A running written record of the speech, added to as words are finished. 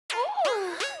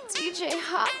DJ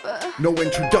Hopper. No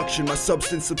introduction, my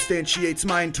substance substantiates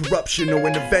my interruption. No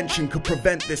intervention could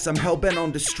prevent this, I'm hellbent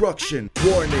on destruction.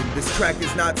 Warning, this track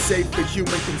is not safe for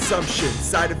human consumption.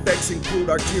 Side effects include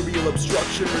arterial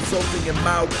obstruction, resulting in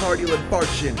myocardial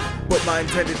infarction. But my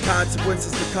intended consequence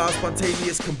is to cause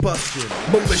spontaneous combustion.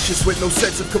 Malicious with no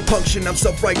sense of compunction, I'm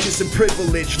self-righteous and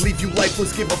privileged. Leave you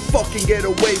lifeless, give a fuck and get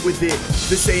away with it.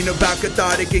 This ain't about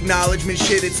cathartic acknowledgement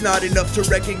shit. It's not enough to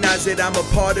recognize that I'm a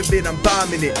part of it, I'm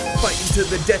bombing it. Fighting to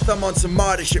the death, I'm on some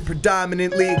martyr shit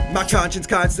predominantly. My conscience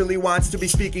constantly wants to be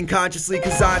speaking consciously,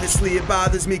 cause honestly it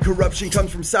bothers me. Corruption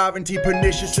comes from sovereignty,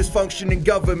 pernicious dysfunction in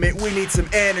government. We need some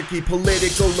anarchy,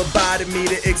 political lobotomy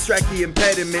to extract the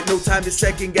impediment. No time to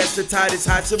second guess, the tide is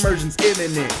high, submersion's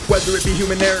imminent. Whether it be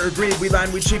human error or greed, we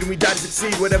line, we cheat, and we die to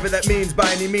succeed. Whatever that means, by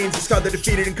any means, discard the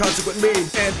defeated and consequently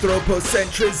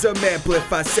anthropocentrism,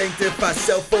 amplify, sanctify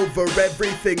self over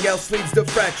everything else, leads to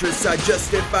fratricide.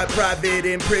 Justify private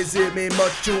imprisonment,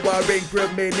 much to our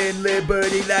increment in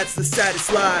liberty, that's the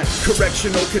saddest line.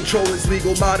 Correctional control is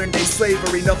legal, modern day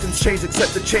slavery. Nothing's changed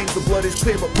except the change, the blood is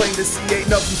clear but plain to see. Ain't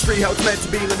nothing's free how it's meant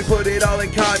to be, let me put it all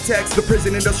in context. The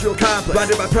prison industrial complex,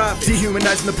 blinded by profit,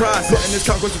 dehumanizing the process. Plotting this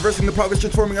conquest, reversing the progress,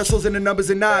 transforming our souls into numbers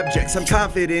and objects. I'm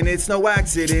confident it's no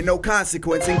accident, no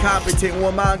consequence. Incompetent,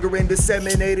 warmongering,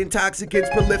 disseminate intoxicants,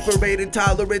 proliferate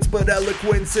intolerance, but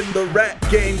eloquence in the rap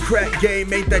game. Crack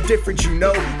game ain't that different, you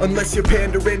know, unless you're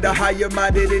pandering to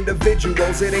higher-minded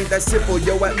individuals. It ain't that simple,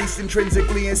 yo, at least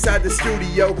intrinsically inside the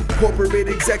studio. Corporate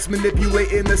execs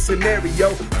manipulating the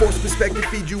scenario. Force perspective,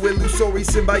 feed you illusory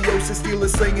symbiosis. Steal a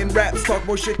slang and raps, talk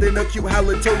more shit than acute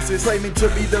halitosis. Claiming to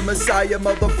be the messiah,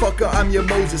 motherfucker, I'm your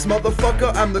Moses.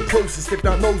 Motherfucker, I'm the closest, if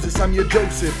not Moses, I'm your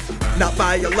Joseph. Not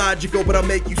biological, but I'll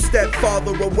make you step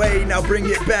farther away. Now bring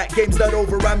it back, game's not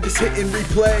over, I'm just hitting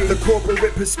replay. The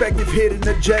corporate perspective, hidden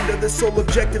agenda, the sole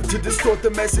objective to distort the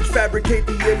message, fabricate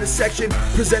the intersection,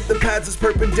 present the paths as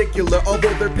perpendicular,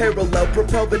 although they're parallel.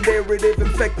 Propel the narrative,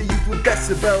 infect the youth with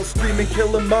decibels, scream and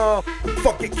kill them all.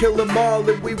 Fuck it, kill them all,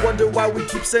 and we wonder why we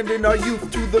keep sending our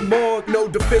youth to the morgue. No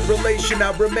defibrillation,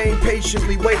 I remain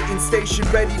patiently waiting, station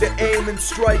ready to aim and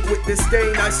strike. With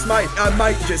disdain I smite, I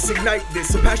might just ignite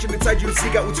this, a passion inside you to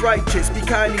seek out what's righteous. Be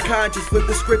kind and conscious, flip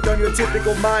the script on your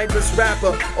typical mindless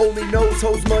rapper. Only knows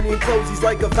hoes, money and clothes, he's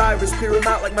like a virus, clear him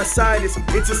out like my sinus.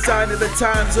 It's a sign of the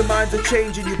times, our minds are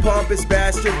changing, you pompous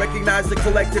bastard. Recognize the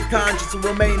collective conscience and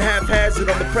remain haphazard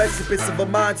on the precipice of a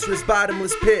monstrous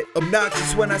bottomless pit.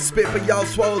 Obnoxious when I spit, but y'all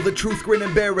swallow the truth, grin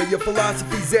and bear it. Your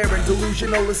philosophy's errant,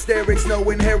 delusional hysterics, no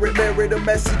inherent merit. A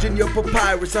message in your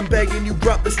papyrus, I'm begging you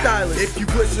drop the stylus. If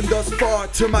you've listened thus far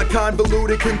to my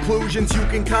convoluted conclusions, you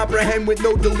can comprehend with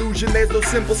no delusion. There's no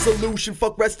simple solution,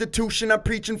 fuck restitution, I'm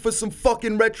preaching for some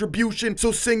fucking retribution.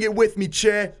 So sing it with me,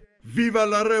 chair. Viva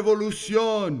la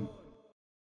revolución!